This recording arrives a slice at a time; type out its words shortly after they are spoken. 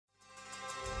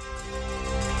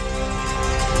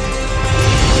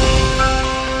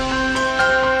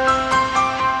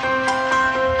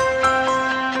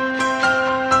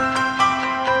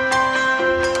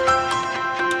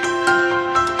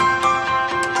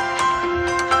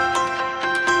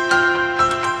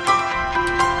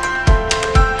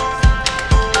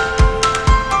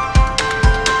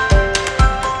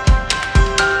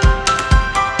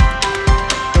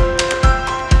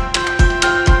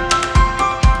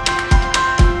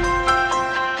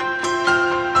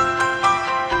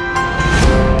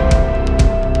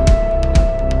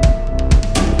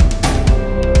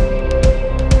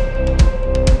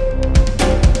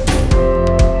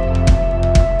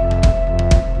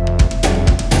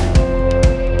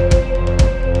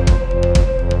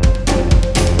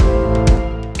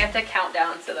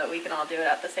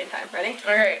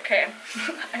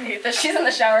I hate this. She's in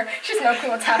the shower. She has no clue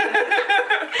what's happening.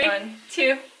 1,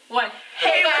 2, 1.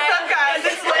 Hey guys, what's up guys?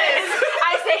 It's Liz.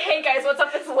 I say hey guys, what's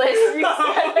up? It's Liz. You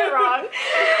said it wrong.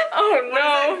 Oh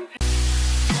no.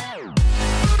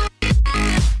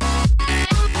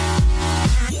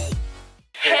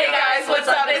 Hey guys, what's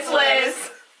up? It's Liz.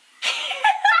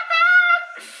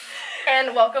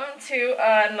 And welcome to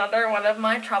another one of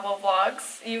my travel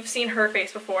vlogs. You've seen her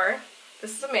face before.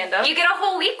 This is Amanda. You get a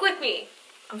whole week with me.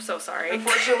 I'm so sorry.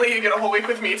 Unfortunately, you get a whole week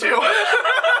with me too.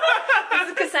 This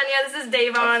is Ksenia, this is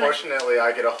Davon. Unfortunately,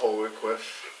 I get a whole week with...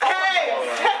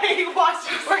 Hey, watch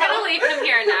yourself. We're gonna leave him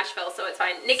here in Nashville, so it's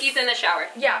fine. Nikki's in the shower.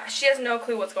 Yeah, she has no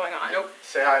clue what's going on. Nope.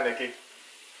 Say hi, Nikki.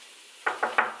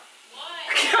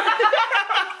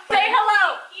 Say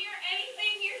hello! Hear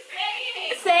anything you're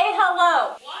saying? Say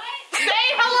hello! What?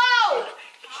 Say hello!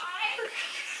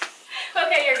 Hi.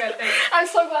 Okay, you're good. Thanks. I'm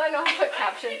so glad I know how to put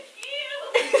captions.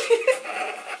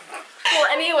 Well,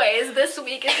 anyways, this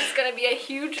week is just gonna be a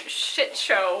huge shit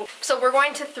show. So we're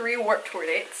going to 3 Warped Tour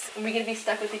dates. And we're gonna be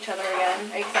stuck with each other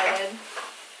again. Are you excited?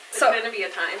 It's gonna be a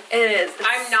time. It is.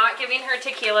 I'm not giving her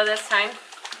tequila this time.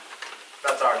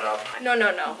 That's our job. No.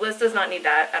 Liz does not need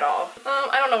that at all.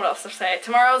 I don't know what else to say.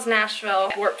 Tomorrow's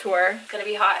Nashville Warped Tour. It's gonna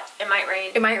be hot. It might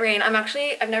rain. It might rain. I've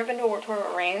never been to a Warped Tour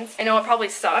where it rains. I know it probably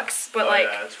sucks, but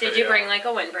Did you bring like a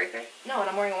windbreaker? No, and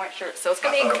I'm wearing a white shirt, so it's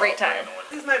gonna be a great time.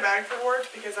 This is my bag for work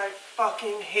because I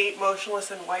fucking hate Motionless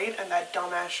in White and that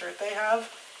dumbass shirt they have.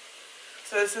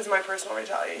 So this is my personal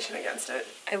retaliation against it.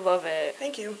 I love it.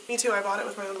 Thank you. Me too. I bought it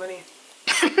with my own money.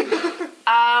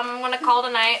 I'm gonna call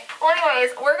tonight. Well,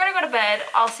 anyways, we're gonna go to bed.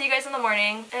 I'll see you guys in the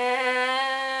morning,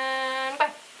 and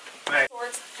bye.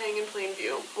 Swords hang in plain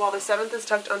view, while the 7th is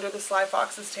tucked under the sly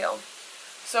fox's tail.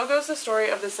 So goes the story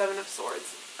of the 7 of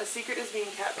Swords. A secret is being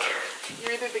kept.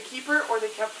 You're either the keeper or the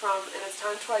kept from, and it's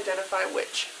time to identify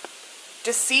which.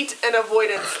 Deceit and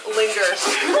avoidance linger.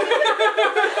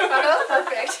 Oh, that's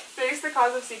perfect. Face the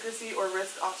cause of secrecy or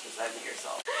risk ostracizing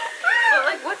yourself. But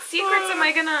like, what secrets am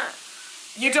I gonna...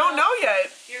 You don't know yet.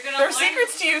 You're gonna There's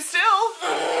secrets to you still.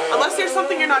 Unless there's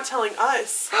something you're not telling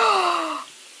us.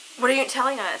 What are you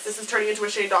telling us? This is turning into a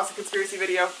Shane Dawson conspiracy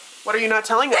video. What are you not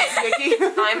telling us, Nikki?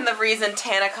 I'm the reason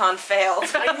TanaCon failed.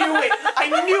 I knew it. I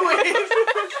knew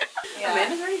it. Yeah.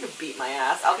 Amanda's ready to beat my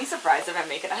ass. I'll be surprised if I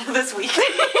make it out of this weekend.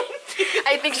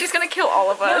 I think she's gonna kill all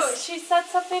of us. No, she said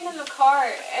something in the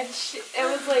car, and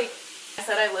it was like... I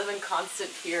said I live in constant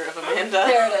fear of Amanda.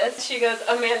 There it is. She goes,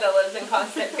 Amanda lives in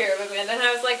constant fear of Amanda. And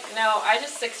I was like, no, I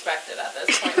just expect it at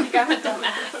this point. Like, I'm a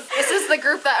dumbass. This is the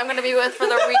group that I'm gonna be with for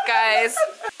the week, guys.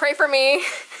 Pray for me.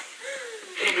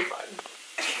 It'll be fine.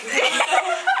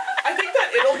 I think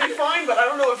that it'll be fine, but I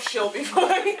don't know if she'll be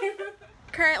fine.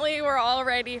 Currently, we're all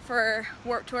ready for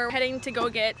Warped Tour. We're heading to go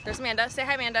get... There's Amanda. Say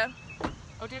hi, Amanda.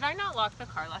 Oh, did I not lock the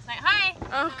car last night? Hi!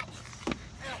 Oh.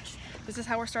 This is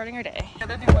how we're starting our day. I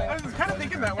was kind of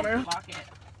thinking that when I Lock it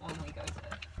when we go to...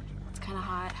 It's kind of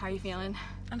hot. How are you feeling?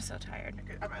 I'm so tired.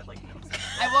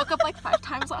 I woke up like 5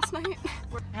 times last night.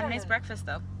 I had a nice breakfast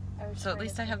though. So at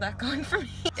least I have that going for me.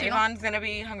 Davon's gonna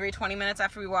be hungry 20 minutes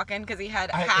after we walk in because he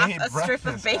had half a strip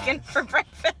of bacon for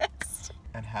breakfast.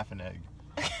 And half an egg.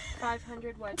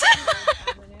 500 what?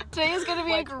 Today is gonna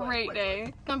be a great day.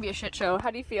 It's gonna be a shit show. How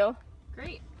do you feel?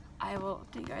 Great. I will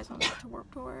update you guys when we get to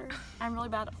Warped Tour. I'm really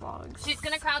bad at vlogs. She's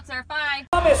gonna crowd surf. Bye.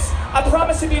 I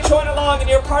promise if you join along and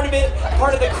you're part of it,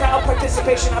 part of the crowd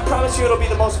participation, I promise you it'll be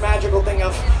the most magical thing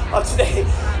of today.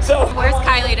 So Where's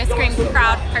Kylie to scream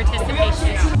crowd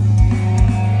participation?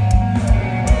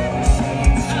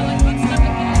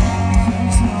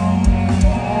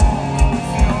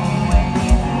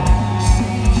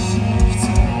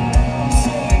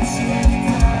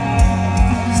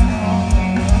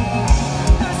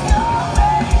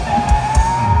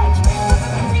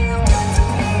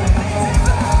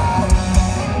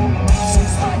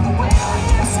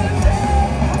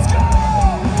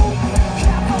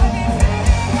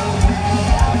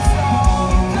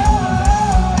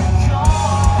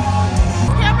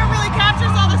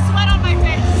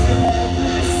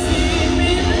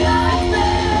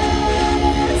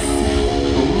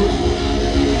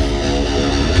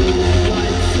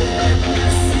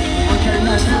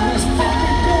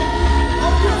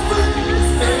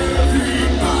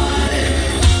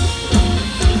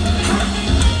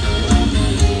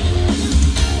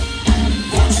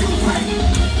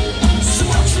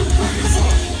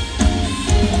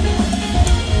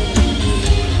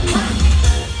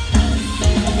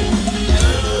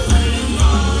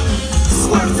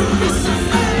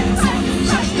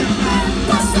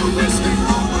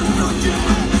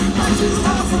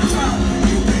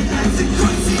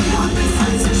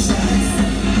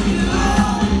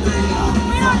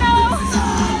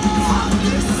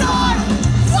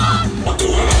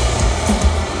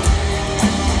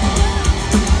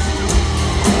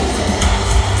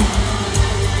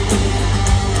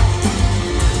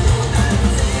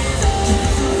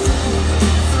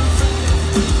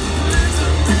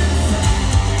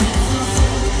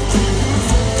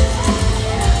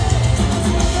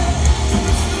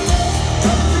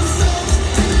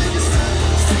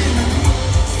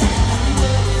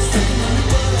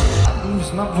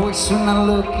 face when I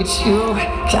look at you.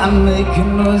 Can't make a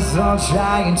noise, I'm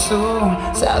trying to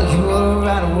tell you all the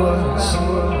right words.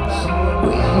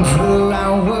 Waiting for the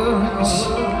right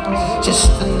words.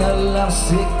 Just another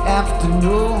lovesick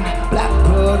afternoon. Black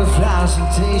butterflies and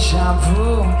deja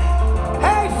vu.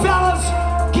 Hey fellas,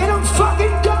 get them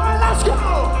fucking going, let's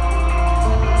go!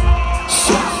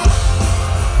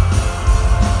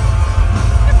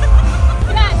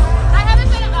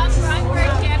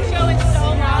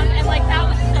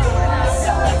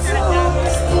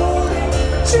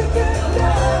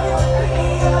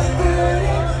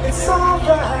 It's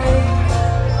alright.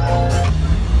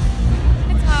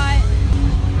 It's hot.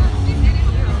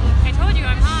 I told you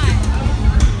I'm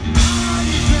hot.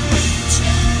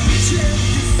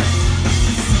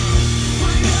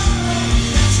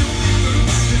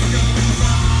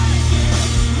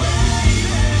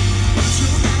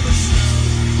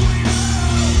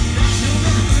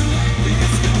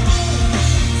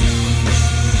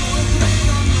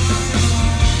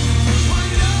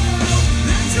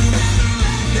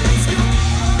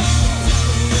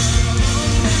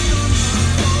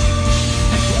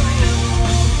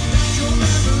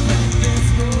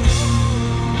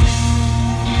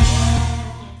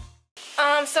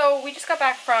 So we just got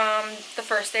back from the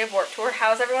first day of Warped Tour.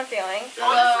 How's everyone feeling?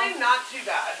 Honestly, not too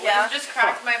bad. Yeah, I've just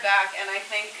cracked my back, and I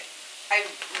think I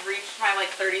reached my like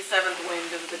 37th wind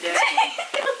of the day.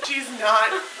 She's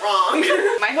not wrong.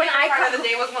 My favorite part of the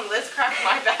day was when Liz cracked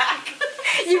my back.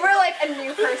 You were like a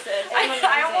new person.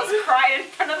 I almost cried in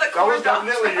front of the That corn was dog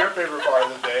definitely stand. your favorite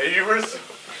part of the day. You were so,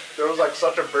 there was like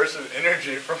such a burst of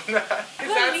energy from that.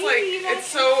 That's like,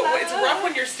 it's rough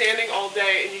when you're standing all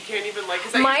day and you can't even like,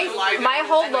 cause my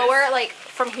whole lower, like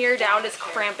from here down is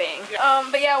cramping. Yeah.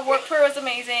 But yeah, Warped Tour was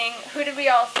amazing. Who did we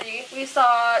all see? We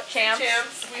saw Champs,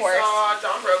 of we course. saw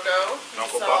Don Rocco,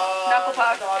 Knuckle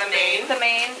Puck. the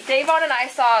main. Davon and I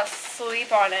saw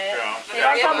Sleep on It. Yeah.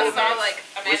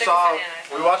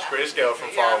 We We watched Grayscale from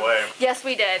far away. Yes,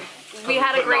 we did. We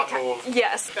had a great time.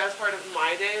 Yes. The best part of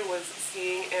my day was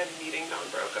seeing and meeting Don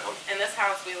Rocco. In this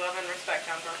house, we love and respect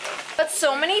Don Rocco. But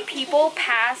so many people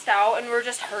passed out and were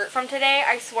just hurt from today.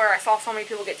 I swear I saw so many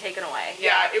people get taken away.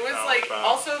 Yeah, it was Oh, like, wow.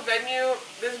 also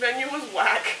this venue was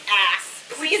whack. Ass.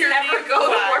 Please Security, never go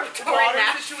to whack. Warped Tour in Water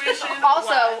Nashville. situation, Also,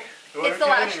 Well, it's we the can't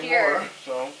last anymore, year.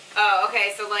 So. Oh,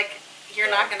 okay, so like, you're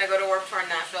not gonna go to Warped Tour in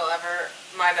Nashville ever.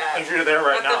 My bad. If you're there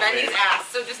right But now, the venue's maybe. ass,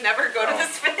 so just never go to Oh.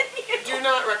 this venue. Do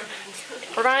not recommend.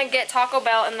 We're gonna get Taco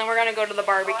Bell and then we're gonna go to the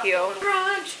barbecue.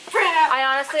 Crunch, wrap. I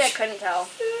honestly, I couldn't tell.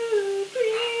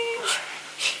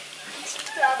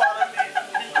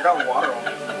 I got water on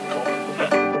me.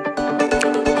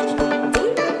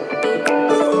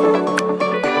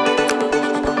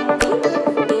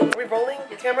 Are we rolling?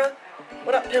 Camera?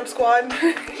 What up, Pimp Squad?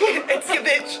 It's your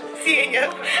bitch. Seeing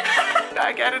ya.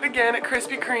 Back at it again at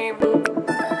Krispy Kreme.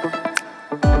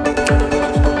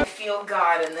 I feel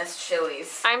God in this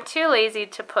Chili's. I'm too lazy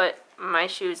to put my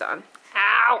shoes on.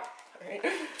 Ow!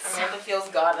 Amanda feels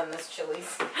God in this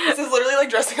Chili's. This is literally like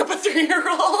dressing up a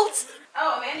 3-year-old.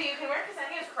 Oh, Amanda, you can wear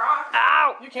Ksenia's Crocs.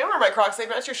 Ow! You can wear my Crocs. They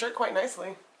match your shirt quite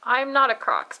nicely. I'm not a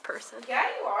Crocs person. Yeah,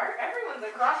 you are. Everyone's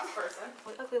a Crocs person.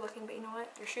 Ugly looking, but you know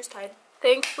what? Your shoe's tied.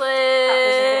 Thanks,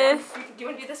 Liz. Do you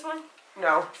want to do this one?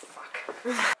 No. Fuck.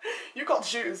 You called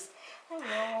shoes.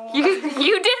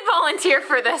 You did volunteer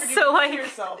for this, so To like.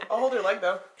 yourself. I'll hold her leg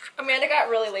though. Amanda got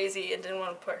really lazy and didn't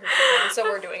want to put her shoes on, so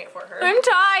we're doing it for her. I'm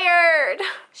tired.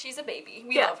 She's a baby.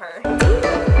 We love her. You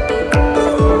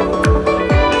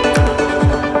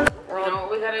know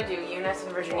what we gotta do? Eunice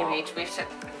and Virginia Beach. We should.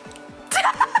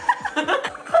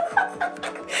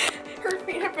 Her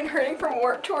feet have been hurting from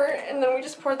Warped Tour, and then we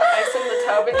just poured the ice in the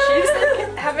tub, and she's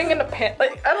like having an apparent.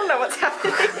 Like, I don't know what's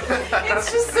happening.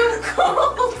 It's just so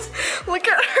cold. Look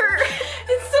at her.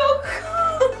 It's so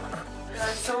cold.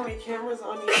 There's so many cameras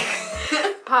on you.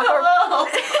 Hello.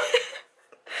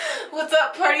 What's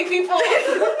up, party people?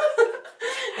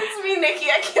 It's me,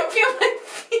 Nikki. I can't feel my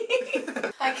feet.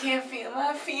 I can't feel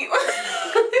my feet.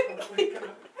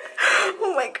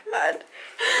 Oh my god.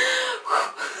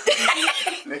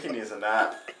 Nikki needs a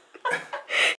nap.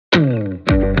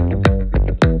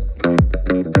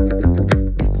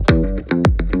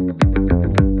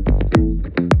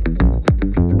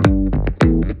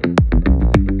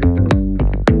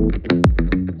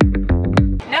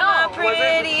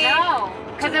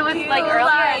 Because it was like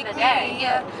earlier in the day.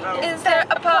 Is there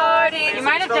a party? You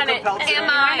might have done it. Am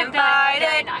I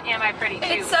invited? Am I pretty too?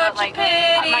 It's such but like, a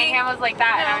pity. my hand was like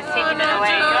that, and I was taking it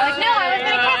away. You're like, no, I was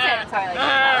gonna kiss it. So I like.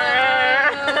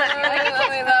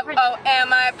 Oh, am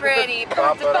I pretty?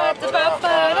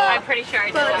 I'm pretty sure I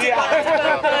did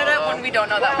that. When we don't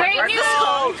know that Great part. news!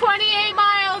 28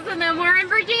 miles and No more in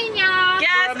Virginia.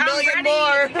 Yes, For a million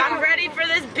more. I'm ready for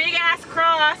this big ass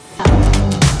cross.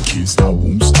 Can't stop,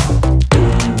 won't stop.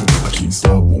 I can't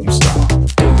stop, won't stop.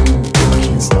 I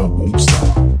can't stop, won't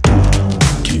stop.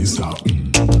 Can't stop.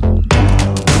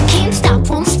 Can't stop,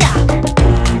 won't stop.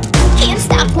 Can't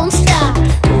stop, won't stop.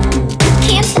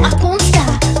 Can't stop, won't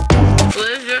stop.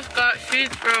 Liz just got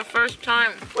sheets for the first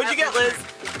time. What'd you get, Liz?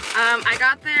 I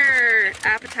got their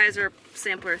appetizer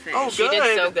sampler thing. Oh, She good.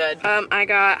 did so good. I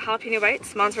got jalapeno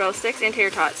bites, mozzarella sticks, and tater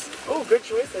tots. Oh, good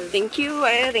choices. Thank you.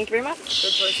 Thank you very much.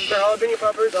 Good choices. Their jalapeno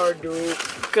poppers are dope.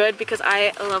 Good because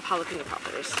I love jalapeno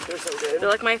poppers. They're so They're good.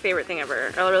 like my favorite thing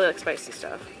ever. I really like spicy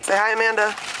stuff. Say hi,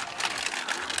 Amanda.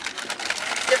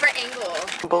 Different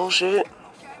angle. Bullshit.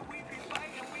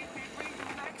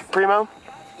 Primo?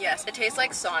 Yes, it tastes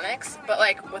like Sonic's, but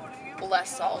like with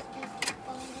less salt.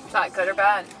 Is that good or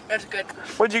bad? It's good.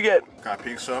 What'd you get? Got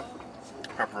pizza,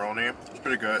 pepperoni. It's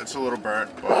pretty good. It's a little burnt,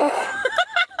 but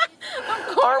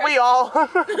Aren't we all?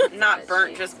 Not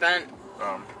burnt, just bent.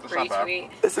 it's not bad. Retweet.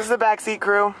 This is the backseat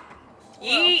crew.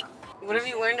 Yeet. What have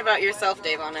you learned about yourself,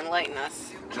 Davon? Enlighten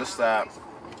us. Just that.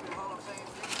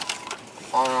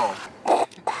 I don't know.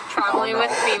 Traveling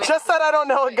with me. Just that I don't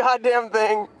know a goddamn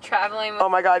thing. Traveling with Oh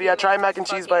my god, yeah, try mac and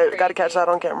cheese bite. Gotta catch that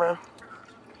on camera.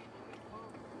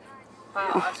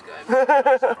 Wow, that's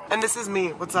good. And this is me.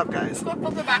 What's up, guys? What's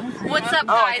up,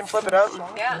 Oh, I can guys? flip it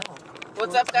up? Yeah.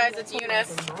 What's up, guys? It's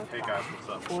Eunice. Hey guys,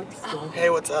 what's up? Hey,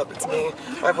 what's up? It's me.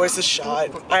 My voice is shot.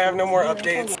 I have no more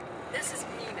updates. This is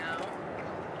me now.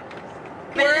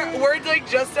 We're like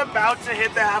just about to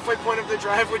hit the halfway point of the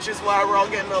drive, which is why we're all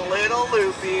getting a little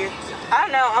loopy. I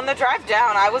don't know. On the drive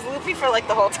down, I was loopy for like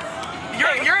the whole time.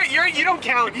 You don't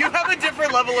count. You have a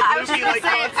different level of loopy, like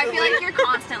I constantly. feel like you're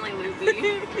constantly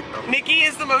loopy. Nikki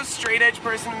is the most straight edge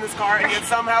person in this car, and yet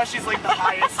somehow she's like the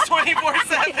highest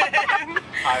 24/7.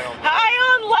 High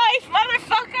on life,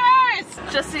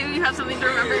 motherfuckers! Just so you have something to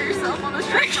remember yourself on the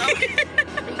street.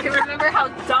 You can remember how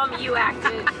dumb you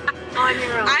acted on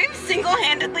your own. I'm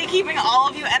single-handedly keeping all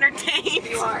of you entertained.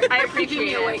 You are. I appreciate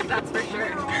you awake, that's for sure.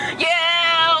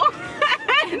 Yeah!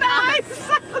 And I'm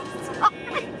so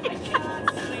sorry.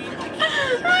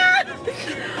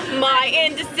 My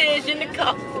indecision to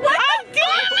go. God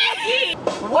damn it!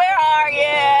 Where are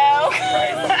you?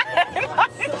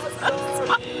 I'm so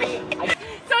sorry.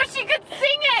 So she could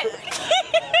sing it.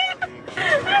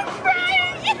 I'm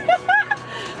crying.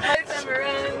 Life never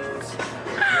ends.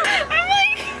 I'm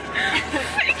like,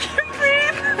 I can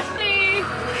breathe.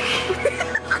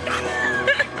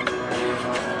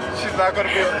 She's not gonna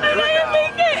be able to do I'm not it gonna now.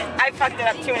 make it. I fucked it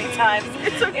up too many times.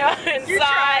 It's okay.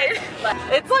 Inside.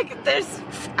 It's like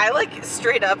I like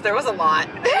straight up. There was a lot.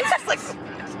 It's just like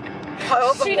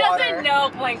piles of She water. doesn't know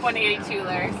Blink 182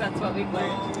 lyrics, that's what we've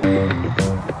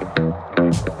learned.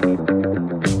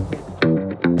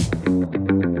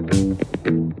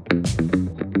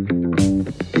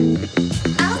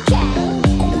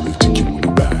 Gonna take you on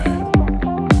a ride.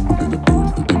 In the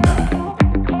birth of the night.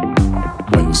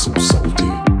 Why you so salty?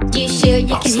 You sure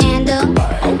you can handle?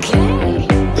 Okay.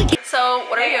 So,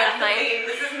 what are we doing tonight?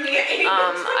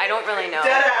 I don't really know.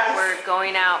 We're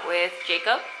going out with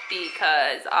Jacob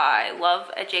because I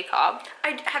love a Jacob.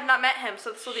 I have not met him,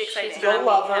 so this will be exciting. She's gonna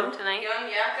love meet him him. tonight. Young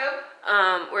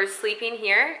Jacob. We're sleeping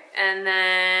here, and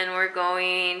then we're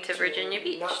going to Virginia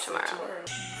Beach tomorrow.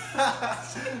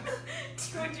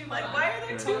 Like, why are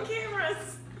there two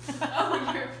cameras?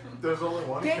 There's only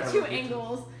one Get camera. two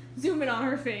angles, zoom in on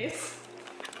her face.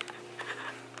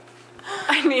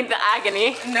 I need the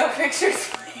agony. No pictures,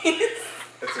 please.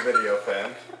 It's a video,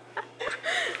 fan.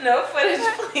 No footage,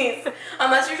 please.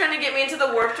 Unless you're trying to get me into the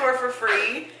Warped Tour for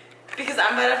free, because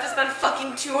I'm about to have to spend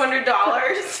fucking $200.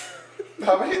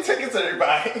 How many tickets are you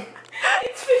buying?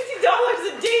 It's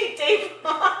 $50 a date, Dave.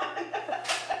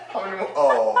 How many more?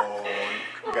 Oh,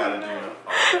 you gotta do.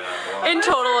 Oh, In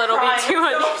total, it'll be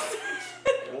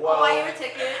 200. wow. Buy you a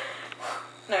ticket.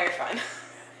 No, you're fine.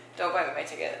 Don't buy me my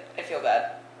ticket. I feel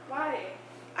bad. Why?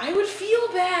 I would feel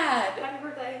bad. Happy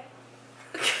birthday.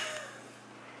 The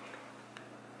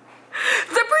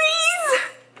breeze!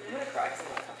 I'm gonna cry because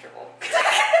I'm uncomfortable.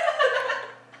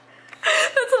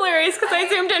 That's hilarious because I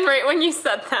zoomed in right when you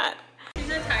said that. She's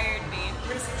retired me.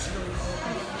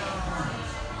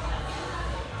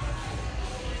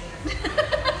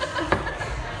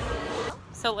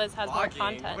 So Liz has more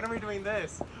content. When are we doing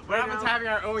this? What happened to having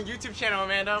our own YouTube channel,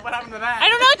 Amanda? What happened to that? I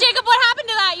don't know, Jacob, what happened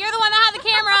to that? You're the one that had the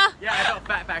camera. Yeah, I felt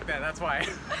fat back then, that's why.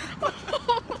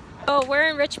 Oh, we're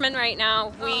in Richmond right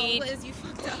now. We Liz, you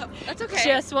fucked up. That's okay.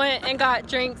 just went and got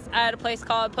drinks at a place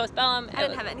called Postbellum. I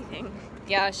didn't have anything.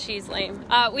 Yeah, she's lame.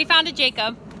 We found a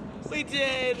Jacob. We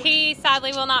did. He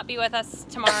sadly will not be with us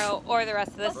tomorrow or the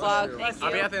rest of this vlog.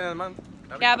 I'll be at the end of the month.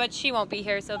 Yeah, but she won't be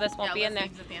here, so this won't be in there.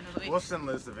 We'll send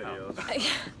Liz the videos.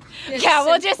 Yeah,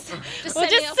 we'll just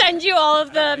send you all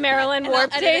of the Maryland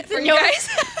warp dates and you guys.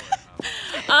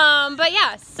 But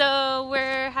yeah, so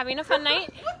we're having a fun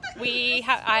night.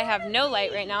 I have no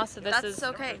light right now, so this is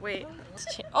okay. Wait.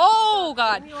 Oh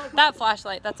God, that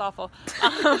flashlight, that's awful.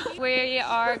 We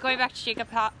are going back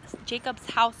to Jacob's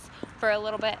house for a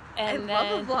little bit, and then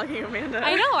I love vlogging, Amanda.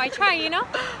 I know, I try, you know.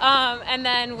 And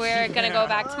then we're gonna go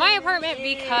back to my apartment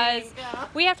because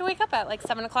we have to wake up at like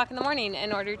 7 o'clock in the morning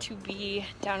in order to be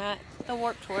down at the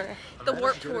Warp Tour. The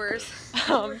Warp Tours.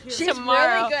 She's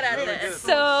tomorrow. really good at this.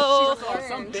 So,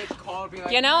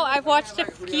 you know, I've watched a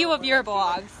few of your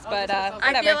vlogs, but whatever.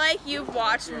 I feel like you've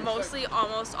watched almost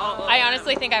all of them. I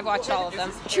honestly think I've watched all of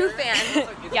them. True fan.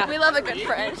 Yeah. We love a good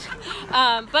friend.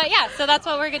 But yeah, so that's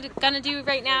what we're gonna do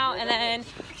right now, and then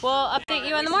we'll update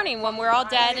you in the morning when we're all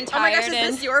dead and tired. Oh my gosh, is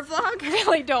this your vlog? I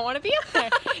really don't want to be on there.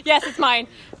 Yes, it's mine.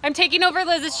 I'm taking over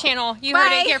Liz's channel. You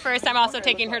heard it here first. I'm also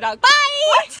taking her dog. Bye!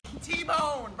 What?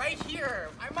 T-bone, right here.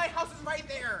 My house is right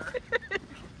there.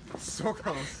 So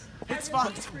close. It's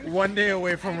fucked. 1 day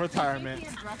away from retirement.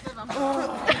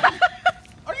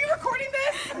 Are you recording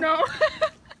this? No.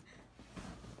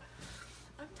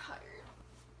 I'm tired.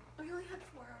 I only had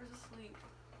 4 hours of sleep.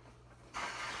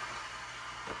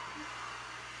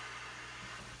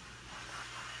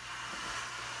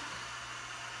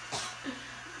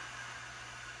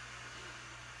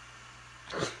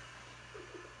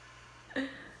 I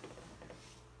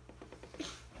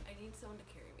need someone to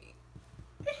carry me.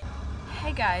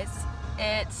 Hey guys,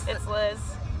 it's Liz.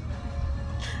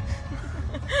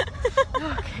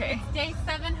 okay. Day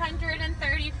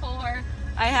 734.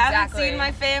 I haven't Exactly. seen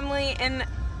my family in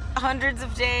hundreds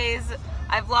of days.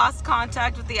 I've lost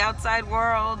contact with the outside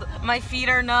world. My feet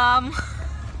are numb.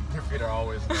 Your feet are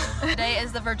always numb. Today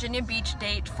is the Virginia Beach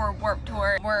date for Warp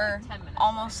Tour. We're 10 minutes.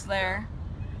 almost there.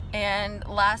 And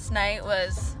last night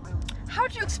was... How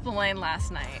would you explain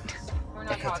last night? We're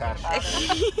not talking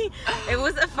Catastrophe. about it. It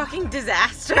was a fucking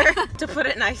disaster, to put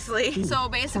it nicely. So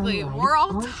basically, we're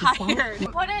all tired.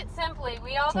 Put it simply,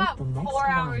 we all got 4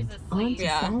 hours of sleep.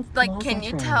 Yeah. Like, can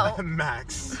you tell?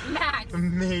 Max. Max.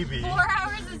 Maybe. 4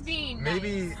 hours is being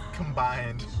Maybe nice.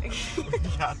 combined.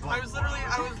 Yeah, I was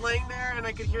laying there and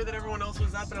I could hear that everyone else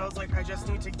was up and I was like, I just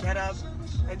need to get up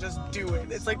and just do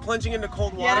it. It's like plunging into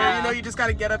cold water, Yeah. you know, you just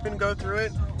gotta get up and go through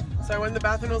it. So I went in the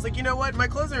bathroom and I was like, you know what, my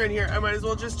clothes are in here, I might as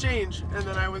well just change. And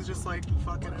then I was just like,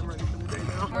 fuck it, I'm ready for the day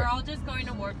now. We're all just going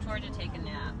to Warp Tour to take a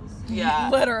nap. Yeah.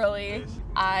 Literally.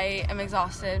 I am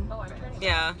exhausted. Oh, I'm turning.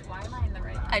 Yeah. Why am I in the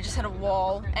right? I just hit a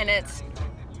wall and it's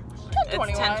It's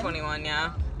 10:21,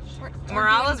 yeah. We're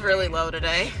Morale doing is really great. low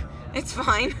today. It's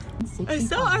fine. I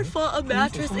saw our fault a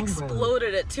mattress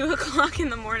exploded at 2 o'clock in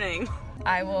the morning.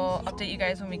 I will update you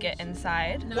guys when we get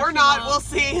inside. Or not, we'll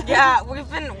see. Yeah, we've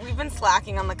been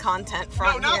slacking on the content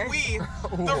front No, here.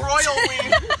 not we. The royal we.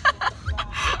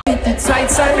 The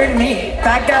tights underneath,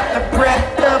 I got the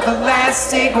breath of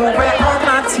elastic wet on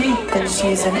my teeth. And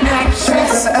she's an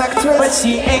actress, but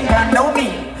she ain't got no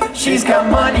need. She's got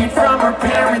money from her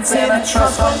parents and a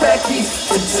trust fund Becky.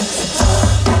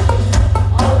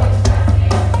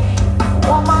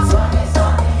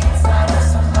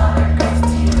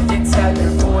 Tell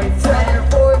your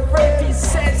boyfriend, he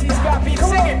says he's got me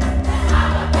singing.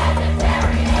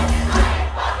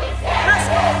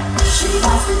 She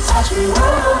wants to touch me,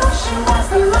 whoa. She wants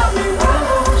to love me,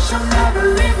 whoa. She'll never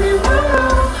leave me,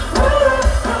 whoa.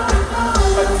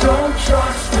 But don't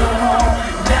trust a hoe,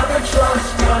 never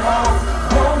trust a hoe.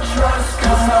 Won't trust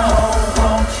 'cause a hoe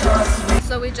won't trust me.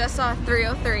 So we just saw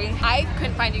 303. I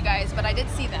couldn't find you guys, but I did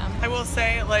see them. I will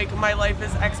say, like, my life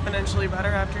is exponentially better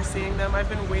after seeing them. I've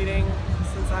been waiting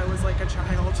since I was like a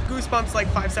child. Goosebumps like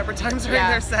 5 separate times during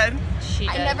Yeah. their set. She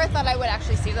I did. never thought I would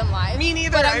actually see them live. Me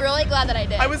neither. But I'm really glad that I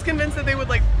did. I was convinced that they would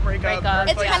like break up. or,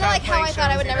 It's kind of stop like how I playing thought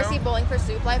I shows, would you never know? see Bowling for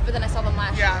Soup live, but then I saw them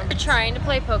last Yeah. year. We're trying to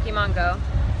play Pokemon Go.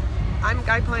 I'm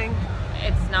guy playing.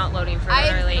 It's not loading for I-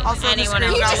 literally Also, the anyone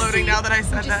screen's else. not just loading see- now that I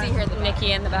said You just that. see her in the back.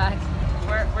 Nikki in the back.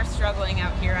 We're struggling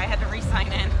out here. I had to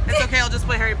re-sign in. It's okay, I'll just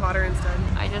play Harry Potter instead.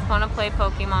 I just want to play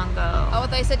Pokemon Go. Oh,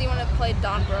 they said you want to play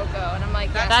Don Broco, and I'm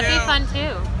like, yes. That'd be too. fun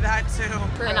too. That too.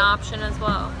 True. An option as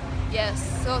well. Yes.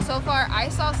 So far, I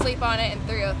saw Sleep on It in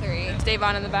 303. Dave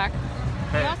on in the back.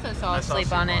 We also saw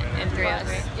Sleep on It in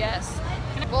 303. Yes.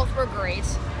 Both were great.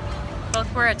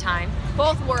 Both were a time.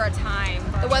 Both were a time.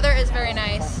 The weather is very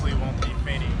nice. Hopefully won't be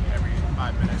fading every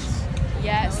 5 minutes.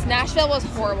 Yes. Nashville was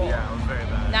horrible. Yeah, it was very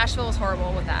bad. Nashville was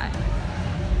horrible with that.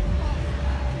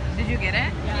 Did you get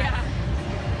it? Yeah.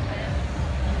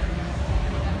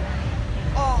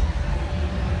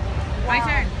 My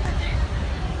turn.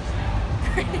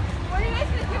 What are you guys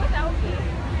gonna do without me?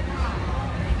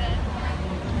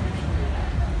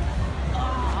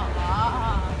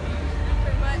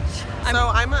 Pretty much. So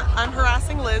I'm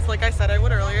harassing Liz, like I said I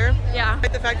would earlier. Yeah.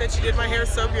 The fact that she did my hair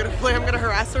so beautifully, I'm gonna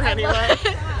harass her anyway.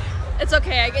 It's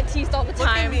okay, I get teased all the Look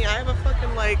at time. me, I have a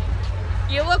fucking like.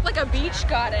 You look like a beach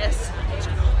goddess.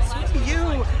 So do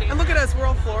you. And look at us, we're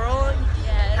all floral and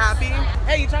Yes. happy.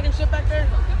 Hey, you talking shit back there?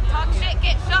 Talk shit,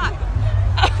 get shot.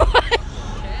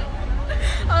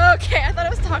 Okay, I thought it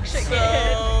was talk shit, get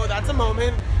hit. So that's a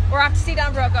moment. We're off to see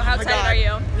Don Broco. How Oh my excited God. are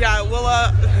you? Yeah,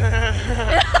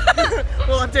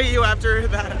 we'll update you after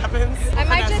that happens. I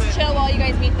might Finesse just it. chill while you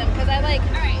guys meet them because I like.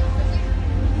 All right.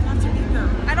 Not to meet them.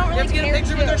 I don't You really have to get a care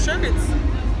picture with to. their shirts.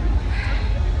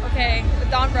 Okay, with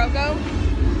Don Broco.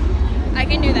 I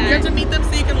can do You have that. to meet them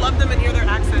so you can love them and hear their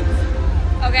accents.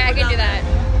 Okay, I can do that.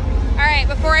 All right,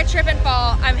 before I trip and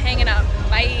fall, I'm hanging up.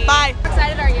 Bye. Bye. How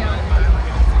excited are you?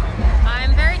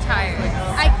 I'm very tired,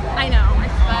 I know.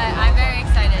 but I'm very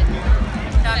excited.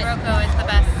 Don Broco is the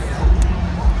best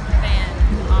band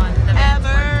on the band.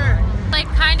 Ever. Like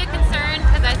kind of concerned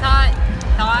because I thought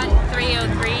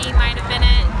 303 might have been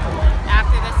it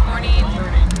after this morning. It's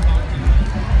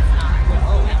not.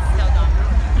 It's still Don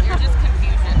Broco. You're just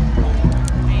confusion.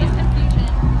 It's confusion.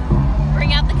 Bring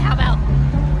out the cowbell.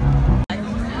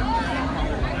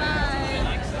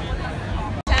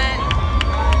 10.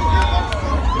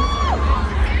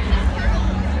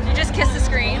 You just kiss the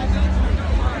screen.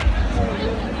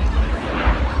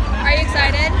 Are you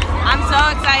excited? I'm so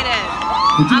excited.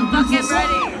 I'm fucking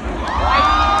ready.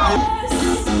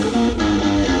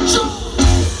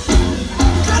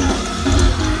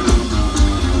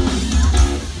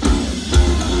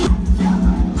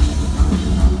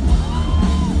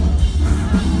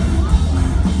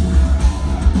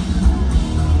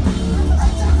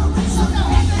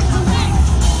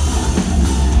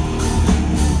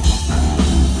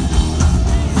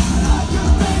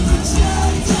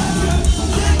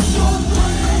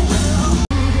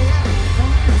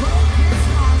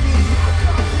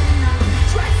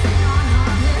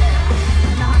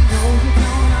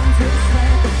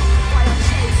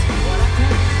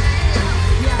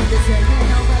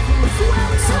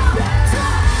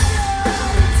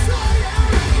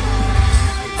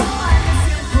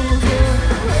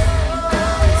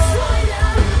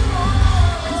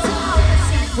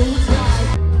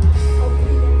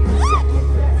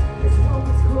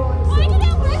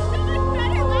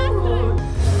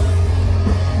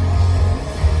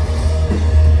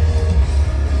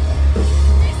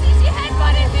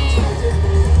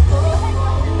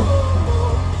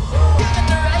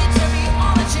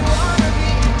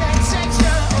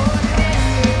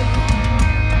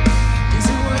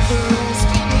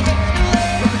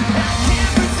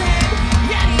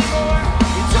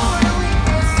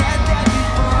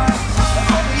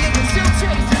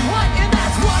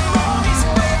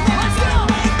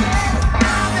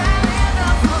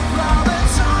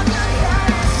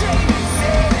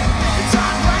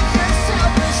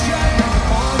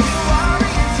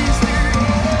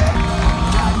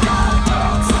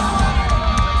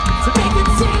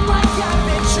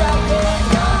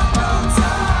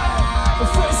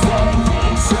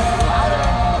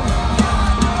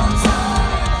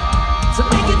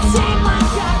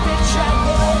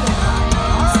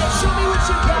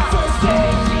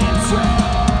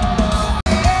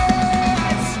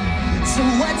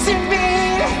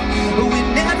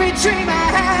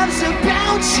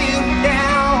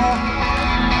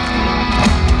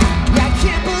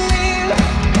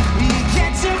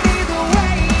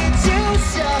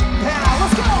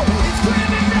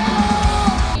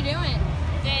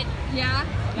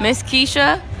 Miss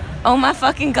Keisha, oh my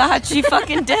fucking God, she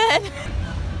fucking dead. Just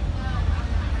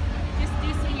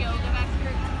do some yoga back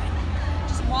here.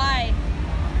 Just why?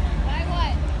 Why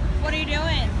what? What are you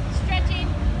doing? Stretching.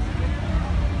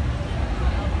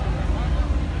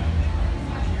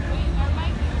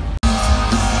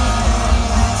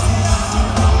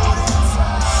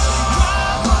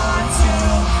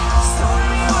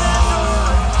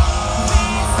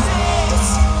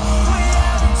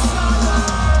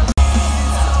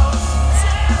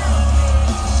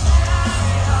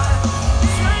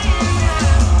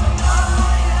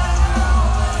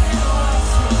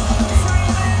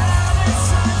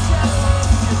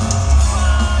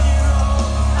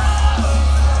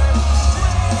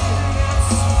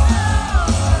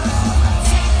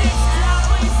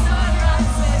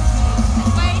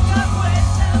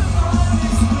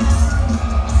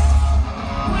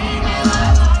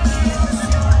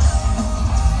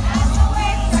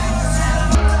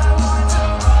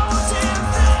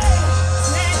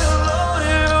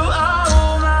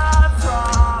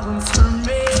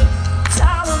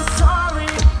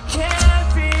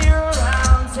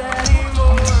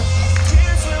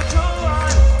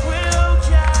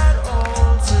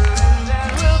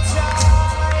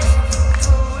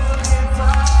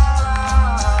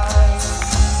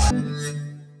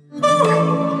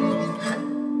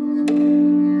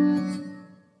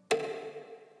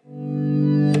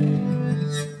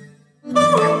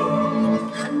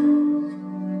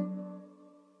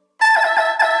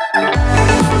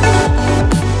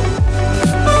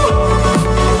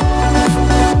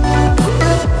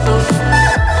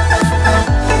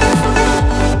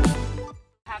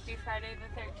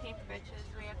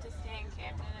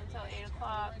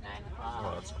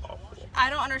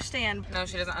 No,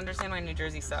 she doesn't understand why New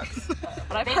Jersey sucks.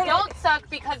 But they don't suck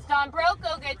because Don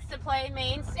Broco gets to play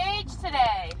main stage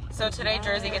today. So today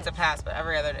Jersey gets a pass, but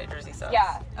every other day Jersey sucks.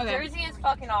 Yeah, Okay. Jersey is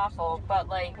fucking awful, but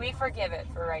like we forgive it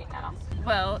for right now.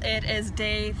 Well, it is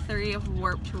day 3 of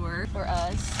Warped Tour for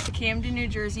us. The Camden, New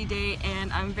Jersey day,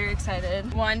 and I'm very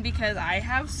excited. One, because I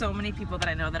have so many people that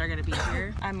I know that are gonna be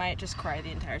here. I might just cry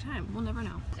the entire time. We'll never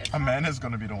know. Amanda's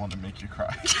gonna be the one to make you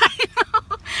cry. I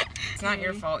know. It's not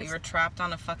your fault. You were trapped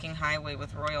on a fucking highway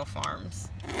with Royal Farms.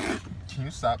 Can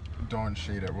you stop throwing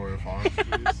shade at Royal Farms,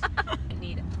 please? I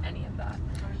need any of that.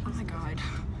 Oh my god.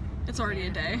 It's already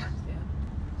a day.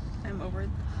 I'm over it.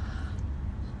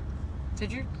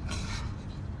 Did you?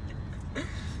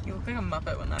 You look like a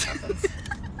Muppet when that happens.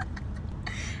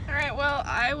 Alright, well,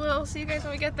 I will see you guys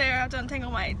when we get there. I have to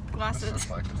untangle my glasses. This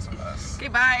looks like it's a mess. Okay,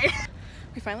 bye.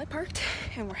 We finally parked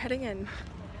and we're heading in.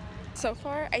 So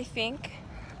far, I think,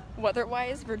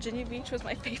 weather-wise, Virginia Beach was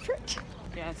my favorite.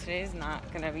 Yeah, today's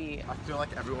not gonna be. I feel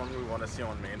like everyone we want to see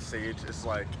on main stage is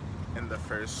like in the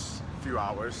first few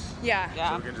hours. Yeah.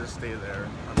 Yeah. So we can just stay there.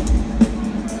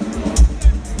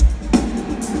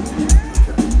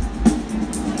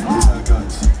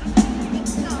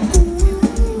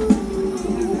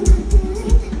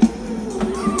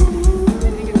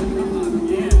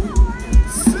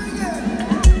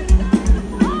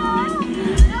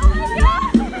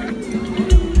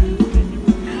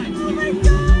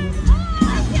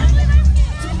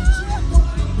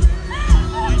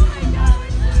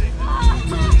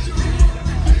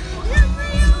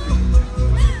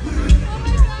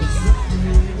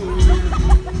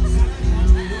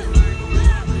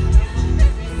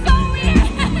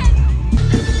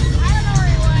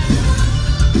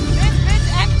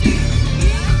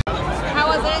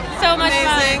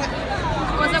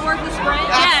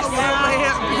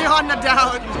 Beyond a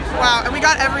doubt. Wow, and we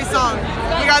got every song.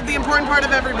 We got the important part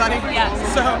of everybody. Yes.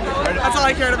 So that's all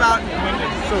I cared about.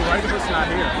 So right if it's not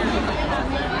here.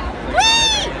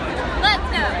 Let's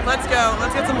go. Let's go.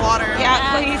 Let's get some water.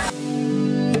 Yeah, please.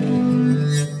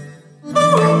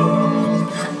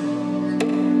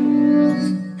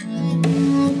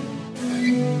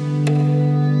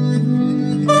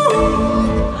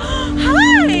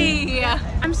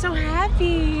 I'm so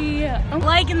happy.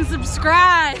 Like and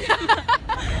subscribe.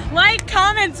 Like,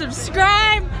 comment,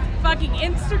 subscribe. Fucking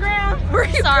Instagram.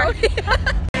 We're sorry.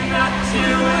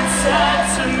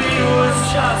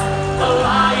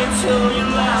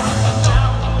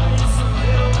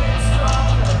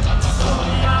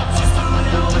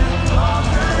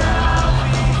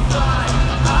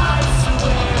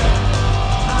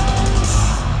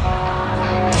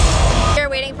 We're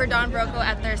waiting for Don Broco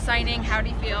at their signing. How do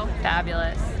you feel?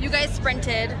 Fabulous. You guys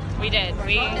sprinted. We did.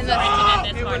 We In sprinted the-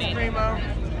 it this morning.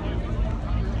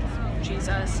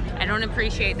 Jesus. I don't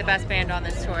appreciate the best band on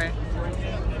this tour.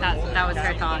 That was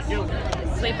her thought.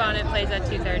 Sleep On It plays at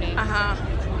 2:30. Uh-huh.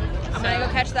 I'm gonna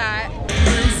go catch that.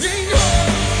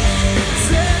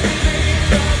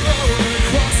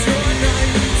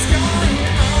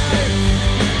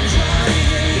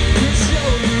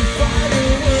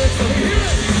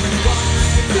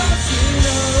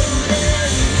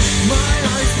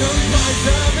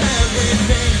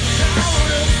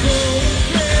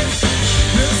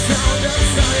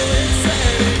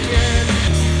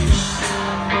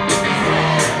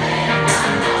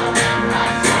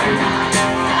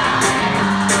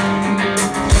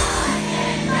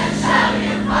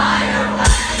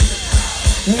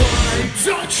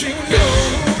 Don't you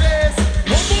notice?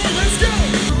 One more, let's go!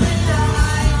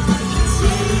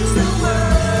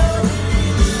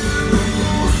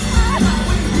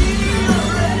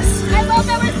 I love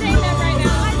that we're saying that right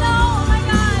now. I know. Oh my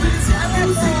god. I'm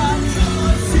gonna throw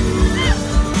up.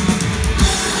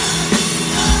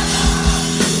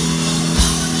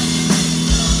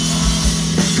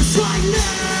 Cause right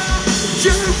now,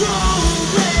 you're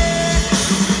rolling.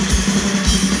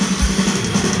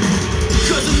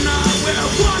 Cause I'm not where I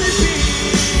wanna be.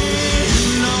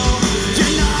 No,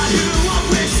 you're not who I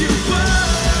wish you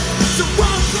were. So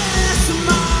I'll rest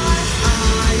my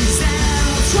eyes and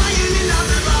I'll try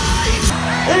another life.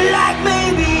 Like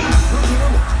maybe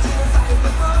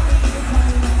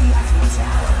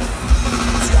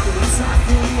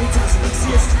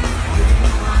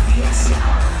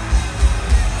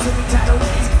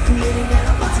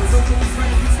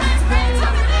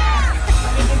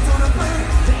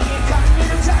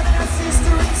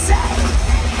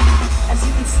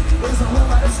there's a whole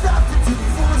lot of stuff to do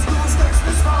before school starts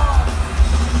this fall.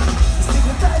 Stick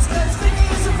with us, cause Vinny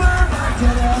is a verb, I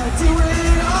gotta do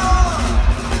it all.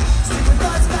 Stick with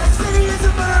us, cause Vinny is a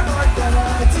verb, I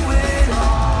gotta do it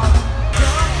all.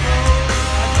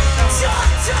 Talk,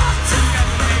 talk, talk.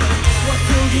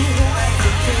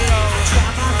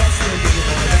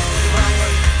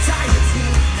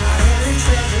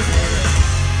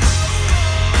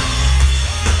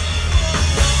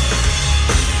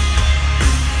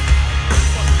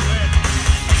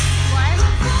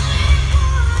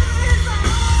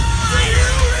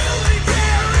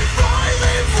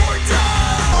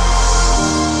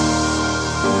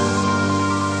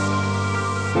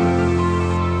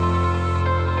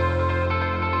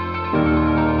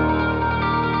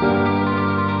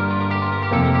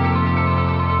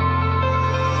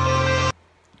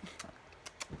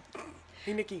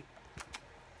 Hey, Nikki.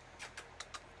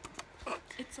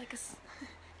 It's like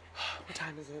What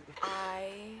time is it? I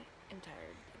am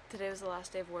tired. Today was the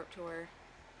last day of Warped Tour.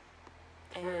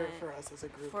 And For us as a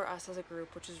group. For us as a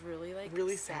group, which is really like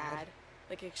Really sad. sad.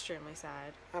 Like extremely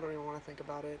sad. I don't even want to think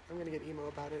about it. I'm gonna get emo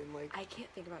about it and like. I can't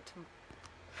think about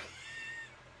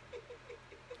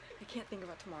I can't think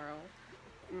about tomorrow.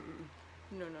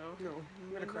 No. No,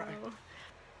 I'm gonna cry. No.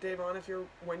 Davon,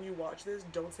 when you watch this,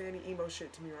 don't say any emo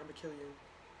shit to me or I'm gonna kill you.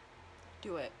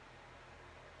 Do it.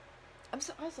 I'm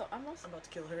about to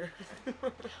kill her.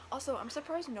 Also, I'm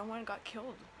surprised no one got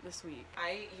killed this week.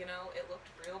 You know, it looked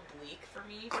real bleak for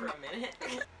me for a minute.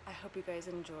 I hope you guys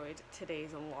enjoyed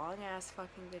today's long-ass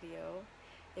fucking video.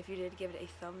 If you did, give it a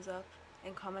thumbs up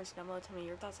and comment down below. Tell me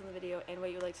your thoughts on the video and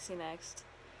what you'd like to see next.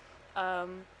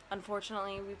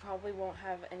 Unfortunately, we probably won't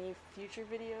have any future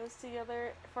videos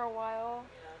together for a while.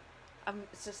 Yeah.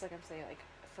 It's just like I'm saying, like,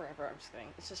 forever. I'm just kidding.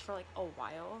 It's just for, like, a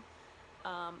while.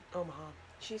 Omaha.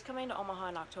 She's coming to Omaha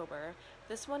in October.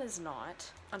 This one is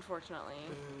not, unfortunately.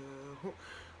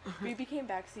 We became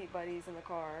backseat buddies in the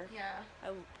car. Yeah.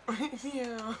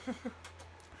 Yeah.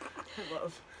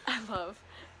 I love.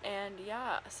 And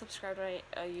yeah, subscribe to my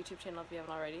YouTube channel if you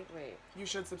haven't already. Wait. You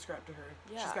should subscribe to her.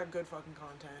 Yeah. She's got good fucking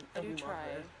content. I And do we try.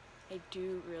 love her. I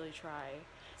do really try.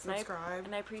 Subscribe.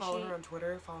 And I appreciate. Follow her on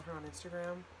Twitter. Follow her on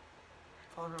Instagram.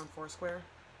 Follow her on Foursquare.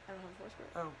 I don't have Foursquare.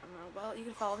 Oh. Well, you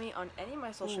can follow me on any of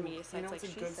my social media sites. You know what's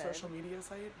like a she good said. social media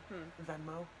site?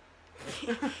 Venmo.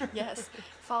 Yes.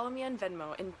 Follow me on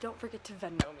Venmo and don't forget to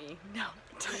Venmo me. No.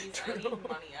 Please, I need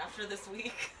money after this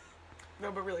week.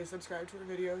 No, but really, subscribe to her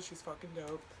videos. She's fucking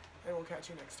dope. And we'll catch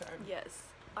you next time. Yes.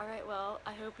 Alright, well,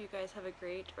 I hope you guys have a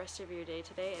great rest of your day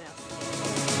today, and I'll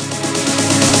see you.